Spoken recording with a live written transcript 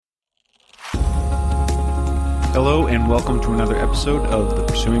Hello and welcome to another episode of the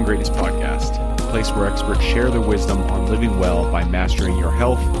Pursuing Greatness podcast, a place where experts share their wisdom on living well by mastering your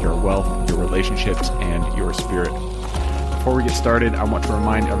health, your wealth, your relationships, and your spirit. Before we get started, I want to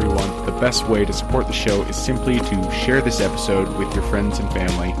remind everyone the best way to support the show is simply to share this episode with your friends and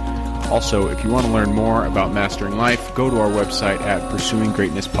family. Also, if you want to learn more about mastering life, go to our website at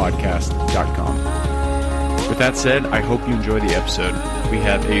pursuinggreatnesspodcast.com. With that said, I hope you enjoy the episode. We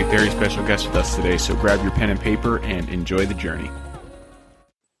have a very special guest with us today, so grab your pen and paper and enjoy the journey.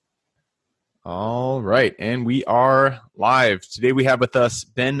 All right, and we are live. Today we have with us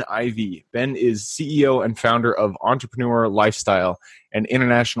Ben Ivy. Ben is CEO and founder of Entrepreneur Lifestyle, an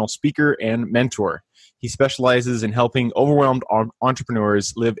international speaker and mentor. He specializes in helping overwhelmed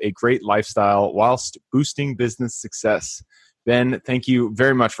entrepreneurs live a great lifestyle whilst boosting business success. Ben, thank you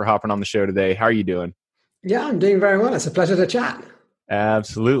very much for hopping on the show today. How are you doing? Yeah, I'm doing very well. It's a pleasure to chat.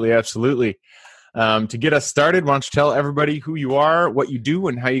 Absolutely, absolutely. To get us started, why don't you tell everybody who you are, what you do,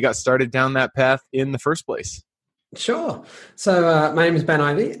 and how you got started down that path in the first place? Sure. So my name is Ben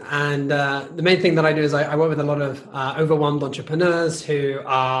Ivy, and the main thing that I do is I work with a lot of overwhelmed entrepreneurs who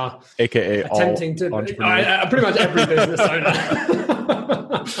are AKA attempting to pretty much every business owner.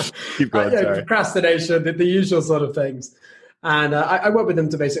 Keep going, sorry. Procrastination, the usual sort of things. And I work with them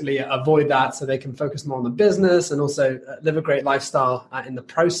to basically avoid that so they can focus more on the business and also live a great lifestyle in the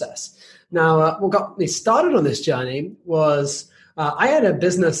process. Now, what got me started on this journey was I had a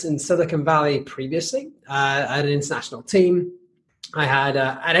business in Silicon Valley previously. I had an international team. I had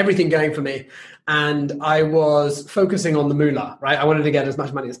everything going for me. And I was focusing on the moolah, right? I wanted to get as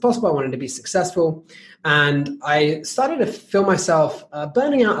much money as possible. I wanted to be successful. And I started to feel myself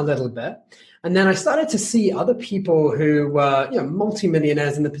burning out a little bit. And then I started to see other people who were,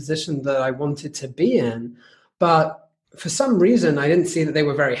 multimillionaires in the position that I wanted to be in. But for some reason, I didn't see that they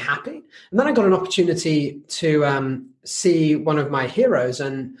were very happy. And then I got an opportunity to see one of my heroes.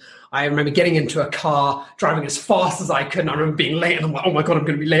 And I remember getting into a car, driving as fast as I could. And I remember being late. And I'm like, oh my God, I'm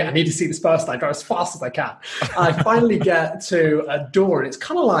going to be late. I need to see this person. I drive as fast as I can. I finally get to a door. And it's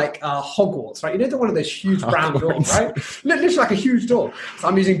kind of like Hogwarts, right? You know, one of those huge brown doors, right? Literally like a huge door. So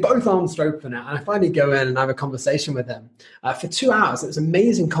I'm using both arms to open it. And I finally go in and have a conversation with him for 2 hours. It was an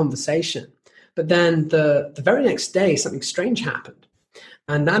amazing conversation. But then the very next day, something strange happened.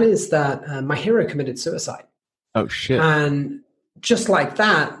 And that is that my hero committed suicide. Oh, shit. And just like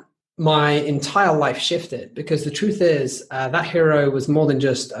that, my entire life shifted, because the truth is that hero was more than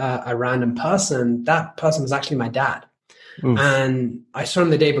just a random person. That person was actually my dad. Oof. And I saw him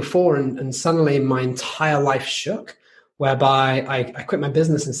the day before, and suddenly my entire life shook, whereby I quit my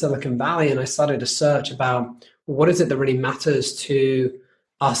business in Silicon Valley and I started to search about what is it that really matters to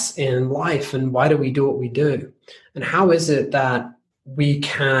us in life, and why do we do what we do, and how is it that we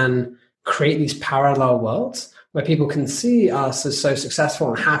can create these parallel worlds where people can see us as so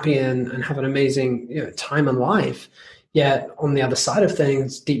successful and happy and have an amazing time in life, yet on the other side of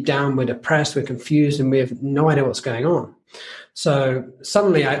things, deep down, we're depressed, we're confused, and we have no idea what's going on. So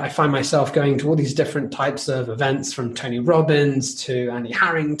suddenly I find myself going to all these different types of events, from Tony Robbins to Andy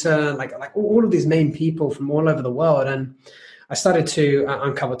Harrington, like all of these main people from all over the world. And I started to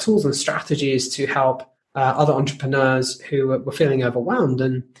uncover tools and strategies to help other entrepreneurs who were feeling overwhelmed.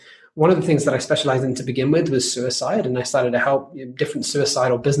 And one of the things that I specialized in to begin with was suicide. And I started to help different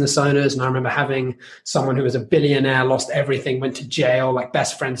suicidal business owners. And I remember having someone who was a billionaire, lost everything, went to jail, like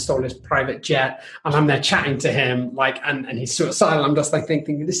best friend stole his private jet. And I'm there chatting to him, and he's suicidal. I'm just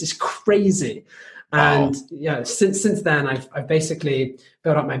thinking, this is crazy. And since then, I've basically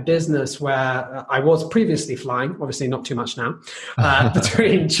built up my business where I was previously flying, obviously not too much now,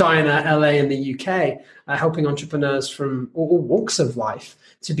 between China, LA, and the UK, helping entrepreneurs from all walks of life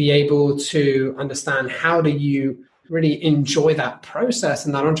to be able to understand how do you really enjoy that process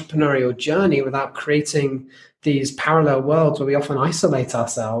and that entrepreneurial journey without creating these parallel worlds where we often isolate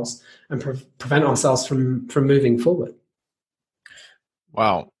ourselves and prevent ourselves from moving forward.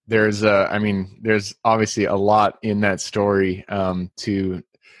 Wow. There's obviously a lot in that story. There's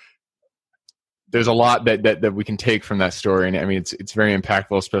a lot that we can take from that story, and I mean it's very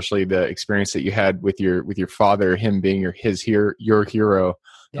impactful, especially the experience that you had with your father, him being your hero,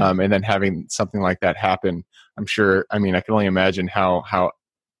 yeah. And then having something like that happen. I'm sure. I mean, I can only imagine how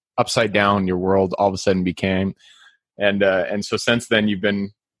upside down your world all of a sudden became, and so since then you've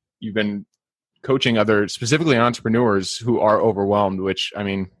been coaching other, specifically entrepreneurs who are overwhelmed. Which, I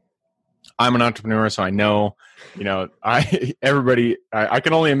mean, I'm an entrepreneur, so I know, I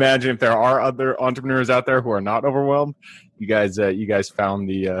can only imagine if there are other entrepreneurs out there who are not overwhelmed. You guys found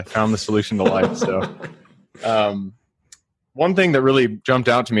the solution to life. So, one thing that really jumped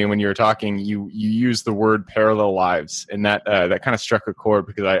out to me when you were talking, you used the word parallel lives, and that kind of struck a chord,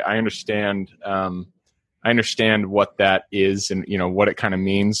 because I understand what that is, and what it kind of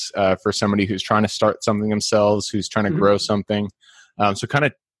means for somebody who's trying to start something themselves, who's trying to grow something. So kind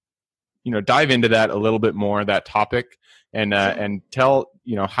of dive into that a little bit more, that topic, and tell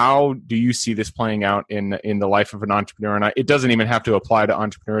how do you see this playing out in the life of an entrepreneur? And it doesn't even have to apply to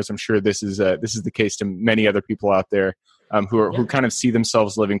entrepreneurs. I'm sure this is the case to many other people out there who kind of see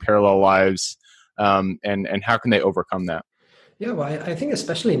themselves living parallel lives, and how can they overcome that? Yeah, well, I think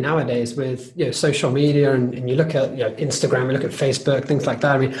especially nowadays with social media, and you look at Instagram, you look at Facebook, things like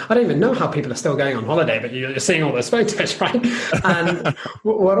that. I mean, I don't even know how people are still going on holiday, but you're seeing all those photos, right? And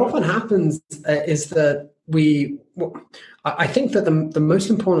what often happens is that I think that the most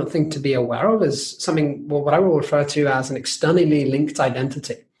important thing to be aware of is something, what I will refer to as an externally linked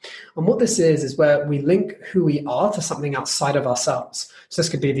identity. And what this is where we link who we are to something outside of ourselves. So this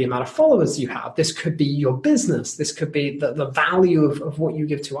could be the amount of followers you have. This could be your business. This could be the value of what you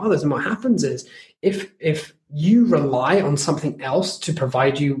give to others. And what happens is if you rely on something else to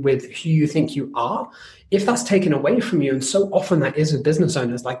provide you with who you think you are, if that's taken away from you, and so often that is with business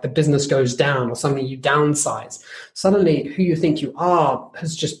owners, like the business goes down or something, you downsize, suddenly who you think you are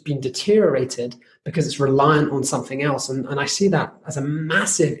has just been deteriorated because it's reliant on something else. And I see that as a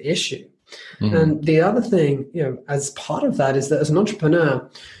massive issue. Mm-hmm. And the other thing, as part of that, is that as an entrepreneur,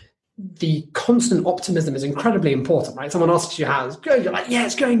 the constant optimism is incredibly important, right? Someone asks you how it's going, you're like, yeah,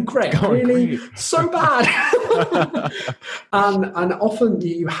 it's going great. Really? Great. So bad. And often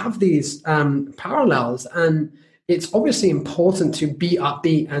you have these parallels, and it's obviously important to be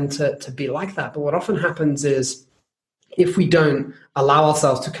upbeat and to be like that. But what often happens is, if we don't allow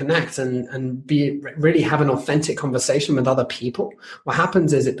ourselves to connect and really have an authentic conversation with other people, what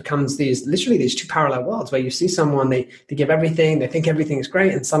happens is it becomes these two parallel worlds where you see someone, they give everything, they think everything is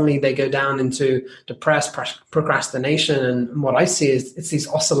great, and suddenly they go down into depressed procrastination. And what I see is it's these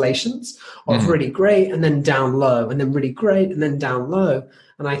oscillations of really great and then down low, and then really great and then down low.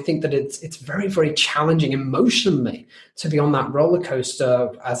 And I think that it's very, very challenging emotionally to be on that roller coaster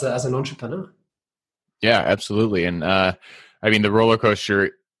as an entrepreneur. Yeah, absolutely. And I mean, the roller coaster,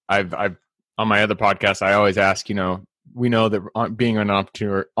 I've on my other podcast, I always ask, we know that being an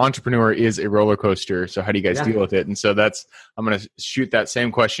entrepreneur is a roller coaster. So how do you guys deal with it? And so I'm going to shoot that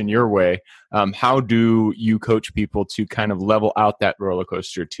same question your way. How do you coach people to kind of level out that roller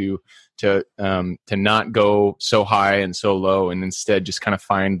coaster, to not go so high and so low, and instead just kind of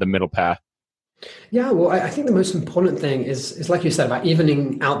find the middle path? Yeah, well, I think the most important thing is like you said, about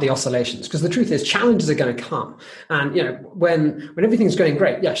evening out the oscillations, because the truth is challenges are going to come. And, when everything's going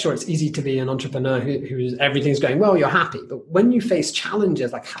great, yeah, sure, it's easy to be an entrepreneur who's everything's going well, you're happy. But when you face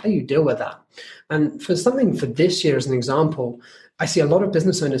challenges, like, how do you deal with that? And for this year, as an example, I see a lot of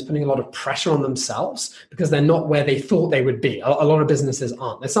business owners putting a lot of pressure on themselves because they're not where they thought they would be. A lot of businesses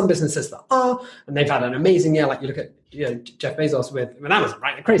aren't. There's some businesses that are, and they've had an amazing year. Like you look at Jeff Bezos with Amazon,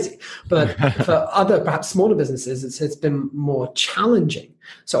 right? They're crazy. But for other, perhaps smaller businesses, it's been more challenging.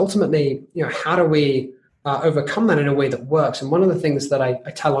 So ultimately, how do we overcome that in a way that works? And one of the things that I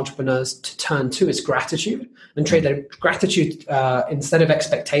tell entrepreneurs to turn to is gratitude, and trade their gratitude instead of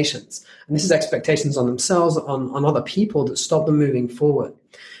expectations. And this is expectations on themselves, on other people, that stop them moving forward.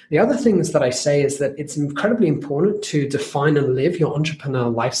 The other things that I say is that it's incredibly important to define and live your entrepreneur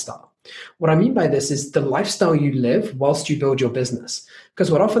lifestyle. What I mean by this is the lifestyle you live whilst you build your business.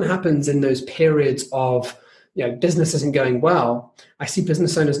 Because what often happens in those periods of business isn't going well, I see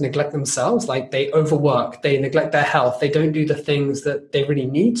business owners neglect themselves, like they overwork, they neglect their health, they don't do the things that they really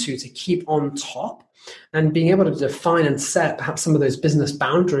need to keep on top. And being able to define and set perhaps some of those business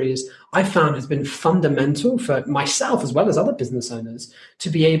boundaries, I found has been fundamental for myself as well as other business owners to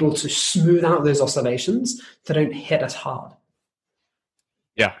be able to smooth out those oscillations that don't hit as hard.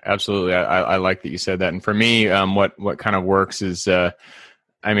 Yeah, absolutely. I like that you said that. And for me, what kind of works is, you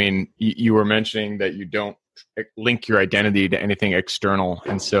were mentioning that you don't link your identity to anything external.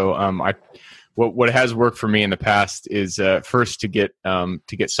 And so what has worked for me in the past is first to get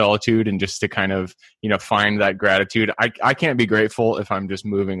solitude, and just to kind of find that gratitude. I can't be grateful if I'm just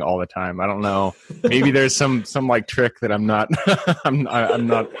moving all the time. I don't know. Maybe there's some like trick that I'm not I'm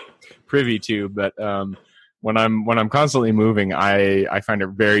not privy to, but when I'm constantly moving, I find it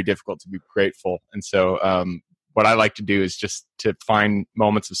very difficult to be grateful. And so what I like to do is just to find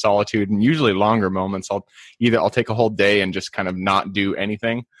moments of solitude, and usually longer moments. I'll take a whole day and just kind of not do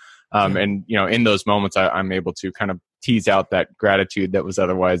anything. And in those moments, I'm able to kind of tease out that gratitude that was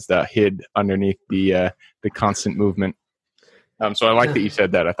otherwise hid underneath the constant movement. So I like that you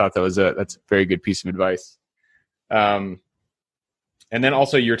said that. I thought that's a very good piece of advice. And then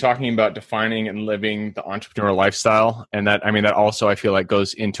also you're talking about defining and living the entrepreneur lifestyle. And that, I mean, that also I feel like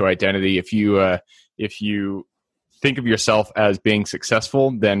goes into identity. If you think of yourself as being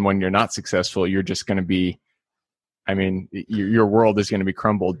successful, then when you're not successful, you're just going to be, I mean, your world is going to be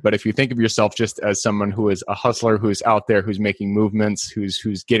crumbled. But if you think of yourself just as someone who is a hustler, who's out there, who's making movements,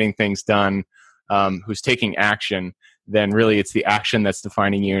 who's getting things done, who's taking action, then really it's the action that's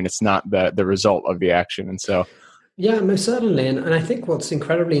defining you, and it's not the result of the action. And so, yeah, most certainly. And I think what's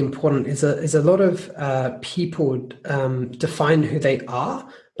incredibly important is a lot of people define who they are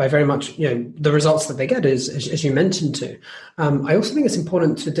by very much, the results that they get, as you mentioned to. I also think it's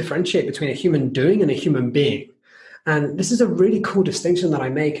important to differentiate between a human doing and a human being. And this is a really cool distinction that I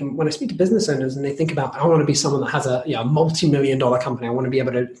make. And when I speak to business owners and they think about, I want to be someone that has a multi-million-dollar company, I want to be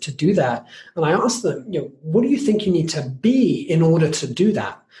able to do that. And I ask them, what do you think you need to be in order to do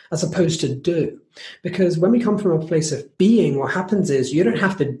that, as opposed to do? Because when we come from a place of being, what happens is you don't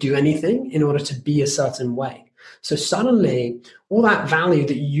have to do anything in order to be a certain way. So suddenly, all that value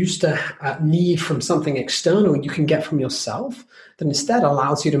that you used to need from something external, you can get from yourself, that instead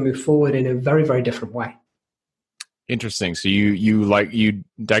allows you to move forward in a very, very different way. Interesting. So you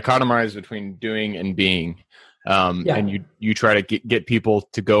dichotomize between doing and being, and you try to get people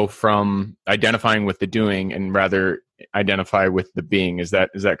to go from identifying with the doing and rather identify with the being. Is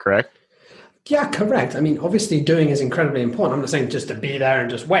that correct? Yeah, correct. I mean, obviously doing is incredibly important. I'm not saying just to be there and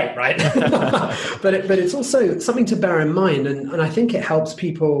just wait, right? but it's also something to bear in mind. And I think it helps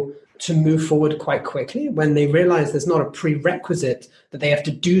people to move forward quite quickly when they realize there's not a prerequisite that they have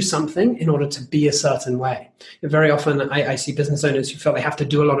to do something in order to be a certain way. Very often I see business owners who feel they have to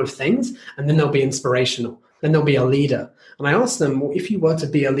do a lot of things, and then they'll be inspirational. Then they'll be a leader. And I ask them, well, if you were to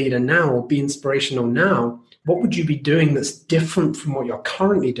be a leader now or be inspirational now, what would you be doing that's different from what you're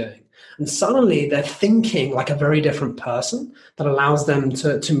currently doing? And suddenly they're thinking like a very different person that allows them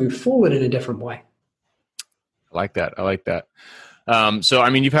to move forward in a different way. I like that. So, I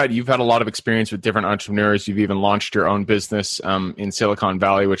mean, you've had a lot of experience with different entrepreneurs. You've even launched your own business in Silicon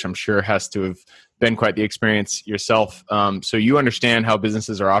Valley, which I'm sure has to have been quite the experience yourself. So you understand how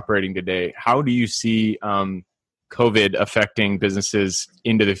businesses are operating today. How do you see COVID affecting businesses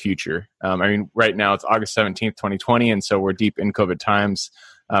into the future? I mean, right now it's August 17th, 2020, and so we're deep in COVID times.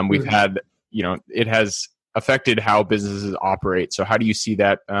 We've had, it has affected how businesses operate. So how do you see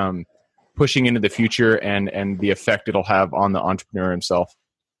that pushing into the future and the effect it'll have on the entrepreneur himself?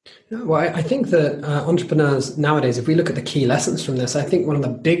 Well, I think that entrepreneurs nowadays, if we look at the key lessons from this, I think one of the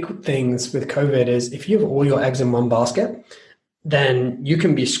big things with COVID is if you have all your eggs in one basket, then you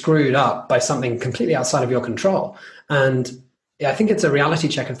can be screwed up by something completely outside of your control. And I think it's a reality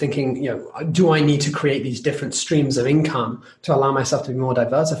check of thinking, do I need to create these different streams of income to allow myself to be more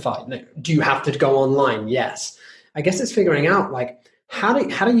diversified? Do you have to go online? Yes. I guess it's figuring out how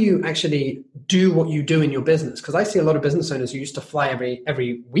do you actually do what you do in your business? Because I see a lot of business owners who used to fly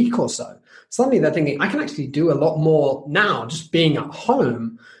every week or so. Suddenly they're thinking, I can actually do a lot more now just being at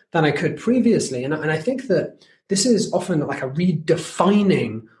home than I could previously. And I think that this is often like a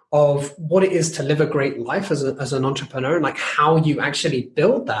redefining of what it is to live a great life as an entrepreneur and how you actually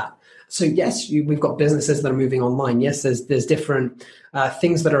build that. So yes, we've got businesses that are moving online. Yes, there's different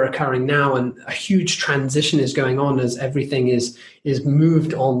things that are occurring now, and a huge transition is going on as everything is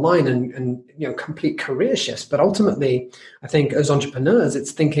moved online and complete career shifts. But ultimately, I think as entrepreneurs,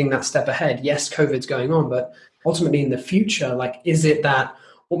 it's thinking that step ahead. Yes, COVID's going on, but ultimately in the future, is it that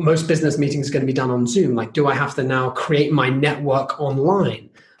most business meetings are going to be done on Zoom? Do I have to now create my network online?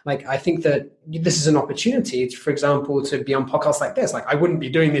 I think that this is an opportunity, for example, to be on podcasts like this. I wouldn't be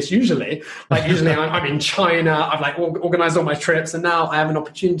doing this usually. Usually I'm in China, I've organized all my trips, and now I have an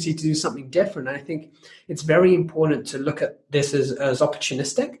opportunity to do something different. And I think it's very important to look at this as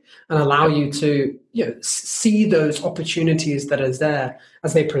opportunistic and allow you to see those opportunities that are there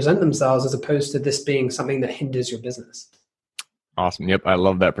as they present themselves, as opposed to this being something that hinders your business. Awesome. Yep. I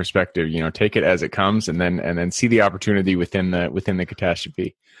love that perspective. Take it as it comes and then see the opportunity within the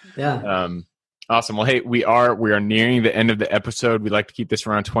catastrophe. Yeah. Awesome. Well, hey, we are nearing the end of the episode. We like to keep this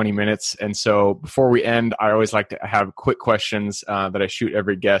around 20 minutes. And so before we end, I always like to have quick questions that I shoot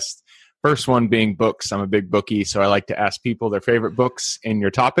every guest. First one being books. I'm a big bookie, so I like to ask people their favorite books in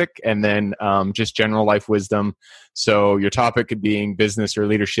your topic, and then just general life wisdom. So your topic could be business or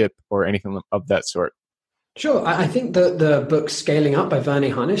leadership or anything of that sort. Sure. I think the book Scaling Up by Verne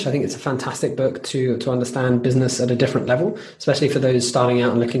Harnish, I think it's a fantastic book to understand business at a different level, especially for those starting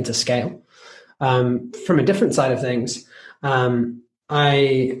out and looking to scale. From a different side of things,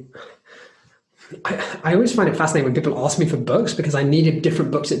 I always find it fascinating when people ask me for books because I needed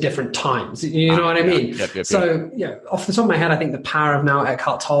different books at different times. You know what I mean? Yep. So, off the top of my head, I think The Power of Now,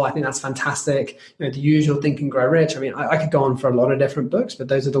 Eckhart Tolle, I think that's fantastic. The Usual, Think and Grow Rich. I mean, I could go on for a lot of different books, but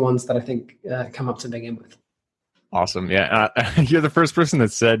those are the ones that I think come up to begin with. Awesome. Yeah. You're the first person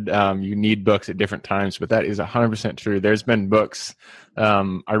that said you need books at different times, but that is 100% true. There's been books.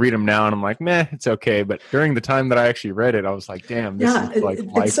 I read them now and I'm like, meh, it's okay. But during the time that I actually read it, I was like, damn, this is like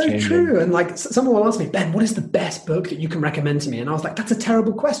life-changing. It's so true. And like someone will ask me, Ben, what is the best book that you can recommend to me? And I was like, that's a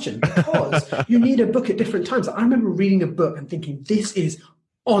terrible question because you need a book at different times. I remember reading a book and thinking, this is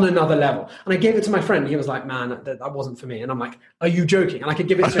on another level. And I gave it to my friend. He was like, man, that wasn't for me. And I'm like, are you joking? And I could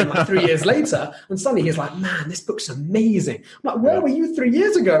give it to him like 3 years later. And suddenly he's like, man, this book's amazing. I'm like, where were you 3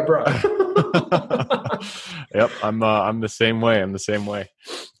 years ago, bro? Yep. I'm the same way.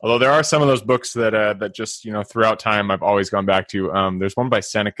 Although there are some of those books that just, throughout time, I've always gone back to. There's one by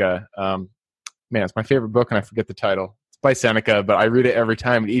Seneca. Man, it's my favorite book and I forget the title. It's by Seneca, but I read it every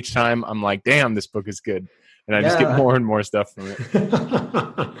time. And each time I'm like, damn, this book is good. And I just get more and more stuff from it.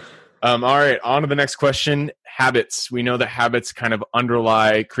 All right, on to the next question. Habits. We know that habits kind of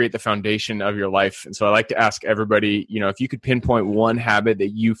create the foundation of your life. And so I like to ask everybody, if you could pinpoint one habit that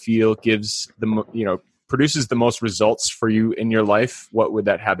you feel produces the most results for you in your life, what would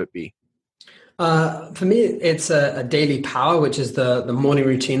that habit be? For me, it's a daily power, which is the morning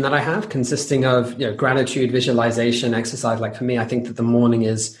routine that I have, consisting of gratitude, visualization, exercise. Like for me, I think that the morning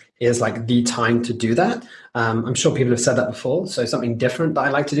is like the time to do that. I'm sure people have said that before. So something different that I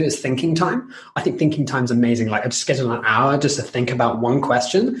like to do is thinking time. I think thinking time is amazing. Like I just schedule an hour just to think about one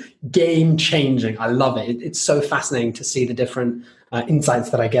question. Game changing. I love it. It's so fascinating to see the different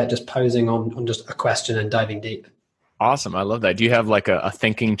insights that I get just posing on just a question and diving deep. Awesome. I love that. Do you have like a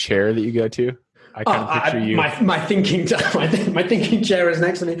thinking chair that you go to? I kind of picture you. My thinking chair is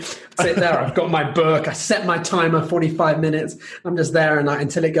next to me. I sit there. I've got my book. I set my timer 45 minutes. I'm just there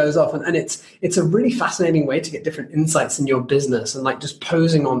until it goes off. And it's a really fascinating way to get different insights in your business and like just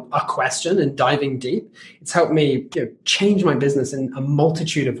posing on a question and diving deep. It's helped me change my business in a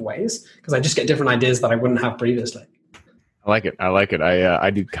multitude of ways because I just get different ideas that I wouldn't have previously. I like it. I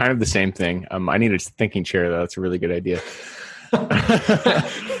do kind of the same thing. I need a thinking chair though. That's a really good idea.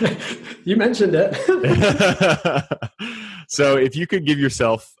 You mentioned it. So if you could give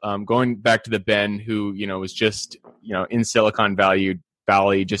yourself, going back to the Ben who, was just, in Silicon Valley,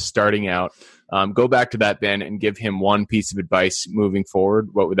 just starting out, go back to that Ben and give him one piece of advice moving forward,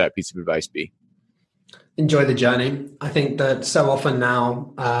 what would that piece of advice be? Enjoy the journey. I think that so often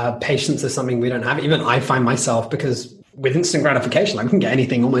now, patience is something we don't have. Even I find myself, because with instant gratification, I can get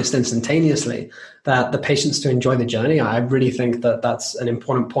anything almost instantaneously, that the patience to enjoy the journey, I really think that that's an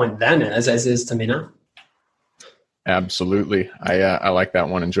important point then, as is to me now. Absolutely. I like that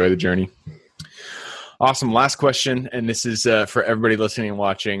one. Enjoy the journey. Awesome. Last question. And this is for everybody listening and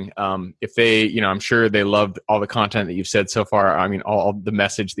watching. If they, I'm sure they loved all the content that you've said so far. I mean, all the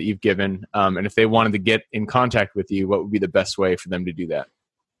message that you've given. And if they wanted to get in contact with you, what would be the best way for them to do that?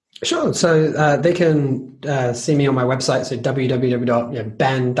 Sure. So they can see me on my website. So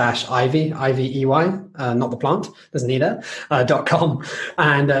www.ben-ivey, I-V-E-Y, not the plant, doesn't need it, .com.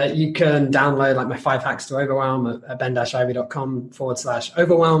 And you can download like my 5 hacks to overwhelm at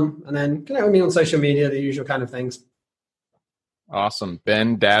ben-ivey.com/overwhelm. And then connect with me on social media, the usual kind of things. Awesome.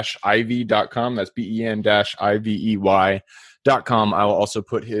 ben-ivey.com. That's ben-ivey.com. I will also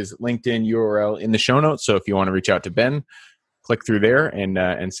put his LinkedIn URL in the show notes. So if you want to reach out to Ben, click through there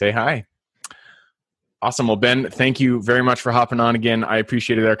and say hi. Awesome. Well, Ben, thank you very much for hopping on again. I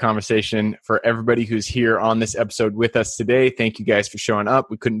appreciated our conversation. For everybody who's here on this episode with us today, thank you guys for showing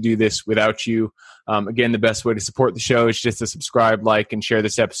up. We couldn't do this without you. Again, the best way to support the show is just to subscribe, like, and share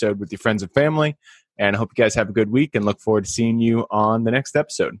this episode with your friends and family. And I hope you guys have a good week and look forward to seeing you on the next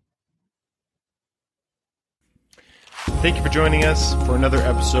episode. Thank you for joining us for another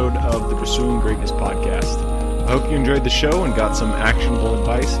episode of the Pursuing Greatness podcast. I hope you enjoyed the show and got some actionable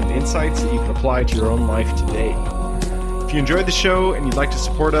advice and insights that you can apply to your own life today. If you enjoyed the show and you'd like to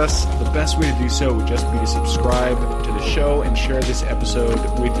support us, the best way to do so would just be to subscribe to the show and share this episode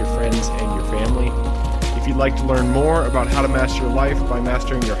with your friends and your family. If you'd like to learn more about how to master your life by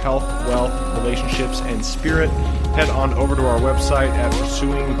mastering your health, wealth, relationships, and spirit, head on over to our website at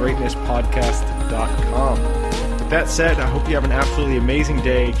pursuinggreatnesspodcast.com. With that said, I hope you have an absolutely amazing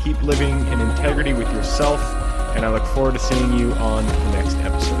day. Keep living in integrity with yourself, and I look forward to seeing you on the next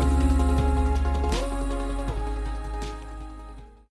episode.